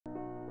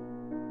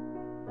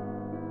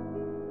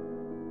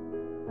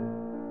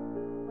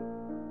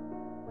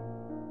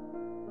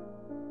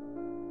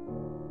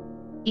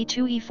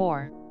e2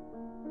 e4,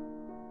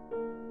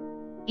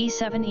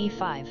 e7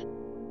 e5,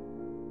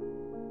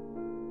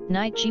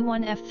 knight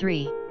g1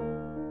 f3,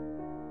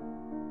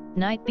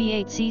 knight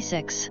b8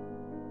 c6,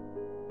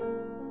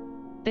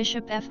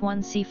 bishop f1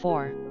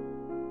 c4,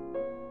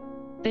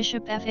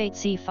 bishop f8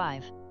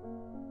 c5,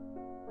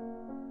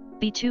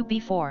 b2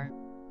 b4,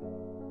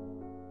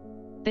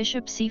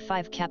 bishop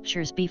c5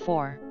 captures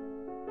b4,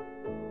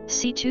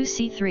 c2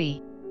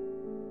 c3,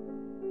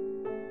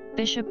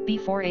 bishop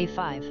b4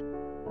 a5,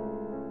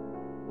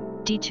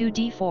 d2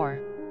 d4,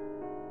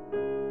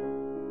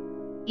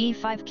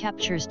 e5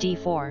 captures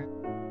d4,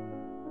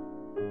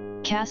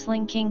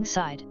 castling king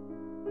side,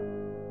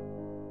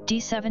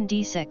 d7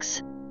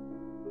 d6,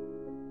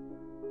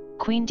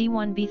 queen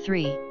d1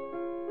 b3,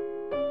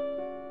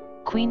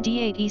 queen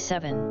d8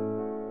 e7,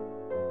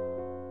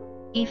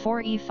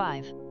 e4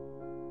 e5,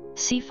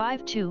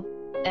 c52,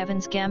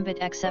 Evans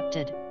Gambit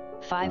accepted,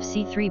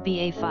 5c3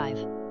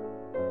 ba5,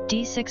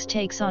 d6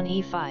 takes on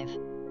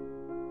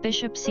e5,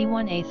 bishop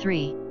c1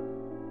 a3,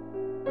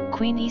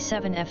 queen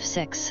e7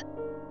 f6,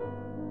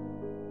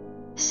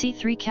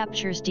 c3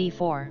 captures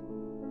d4,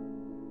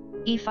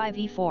 e5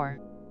 e4,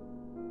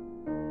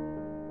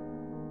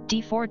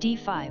 d4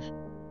 d5,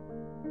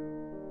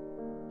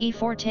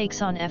 e4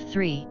 takes on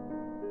f3,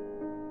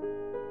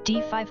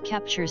 d5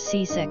 captures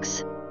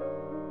c6,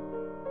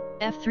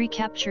 f3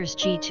 captures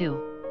g2,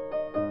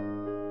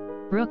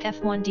 rook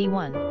f1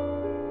 d1,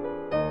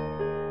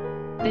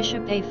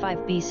 bishop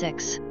a5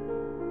 b6,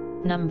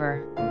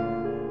 number,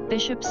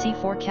 bishop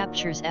c4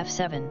 captures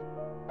f7,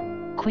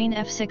 queen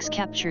f6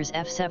 captures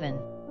f7,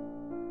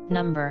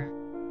 number,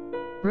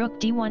 rook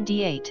d1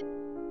 d8,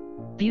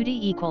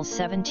 beauty equals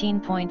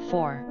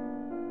 17.4.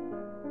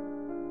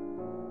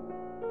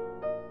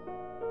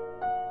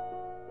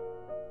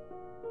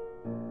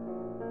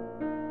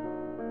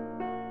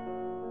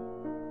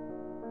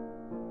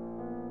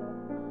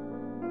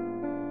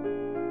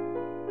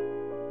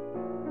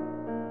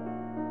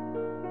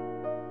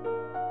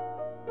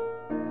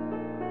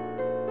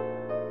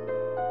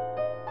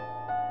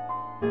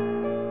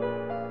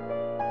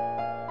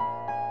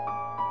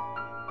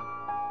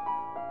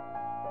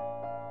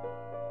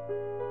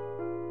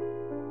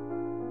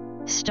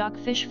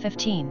 Stockfish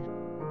 15.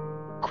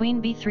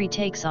 Queen b3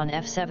 takes on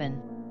f7.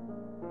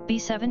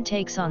 b7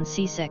 takes on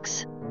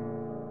c6.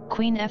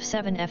 Queen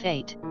f7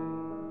 f8.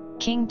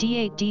 King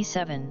d8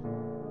 d7.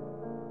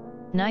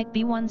 Knight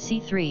b1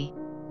 c3.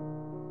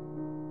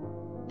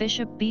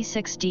 Bishop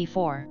b6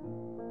 d4.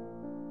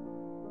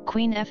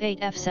 Queen f8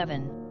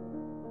 f7.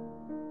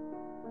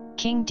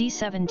 King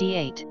d7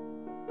 d8.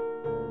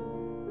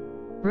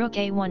 Rook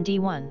a1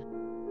 d1.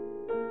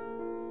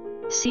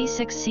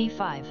 c6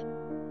 c5.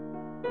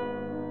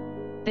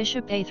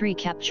 Bishop a3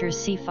 captures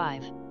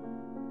c5.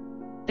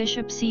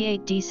 Bishop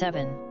c8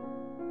 d7.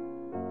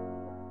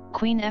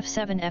 Queen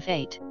f7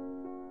 f8.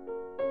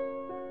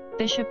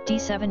 Bishop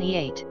d7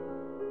 e8.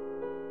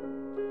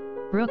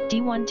 Rook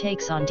d1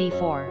 takes on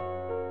d4.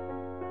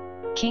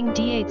 King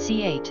d8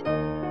 c8.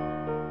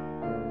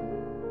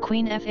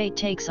 Queen f8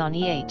 takes on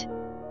e8.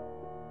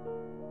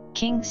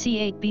 King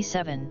c8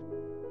 b7.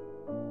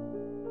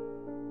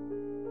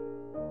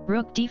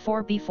 Rook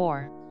d4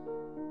 b4.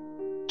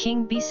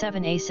 King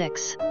b7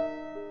 a6.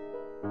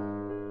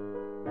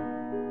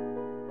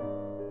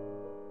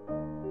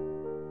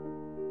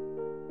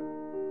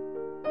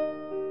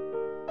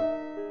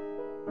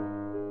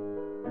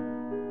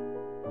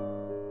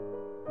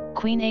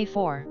 Queen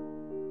a4.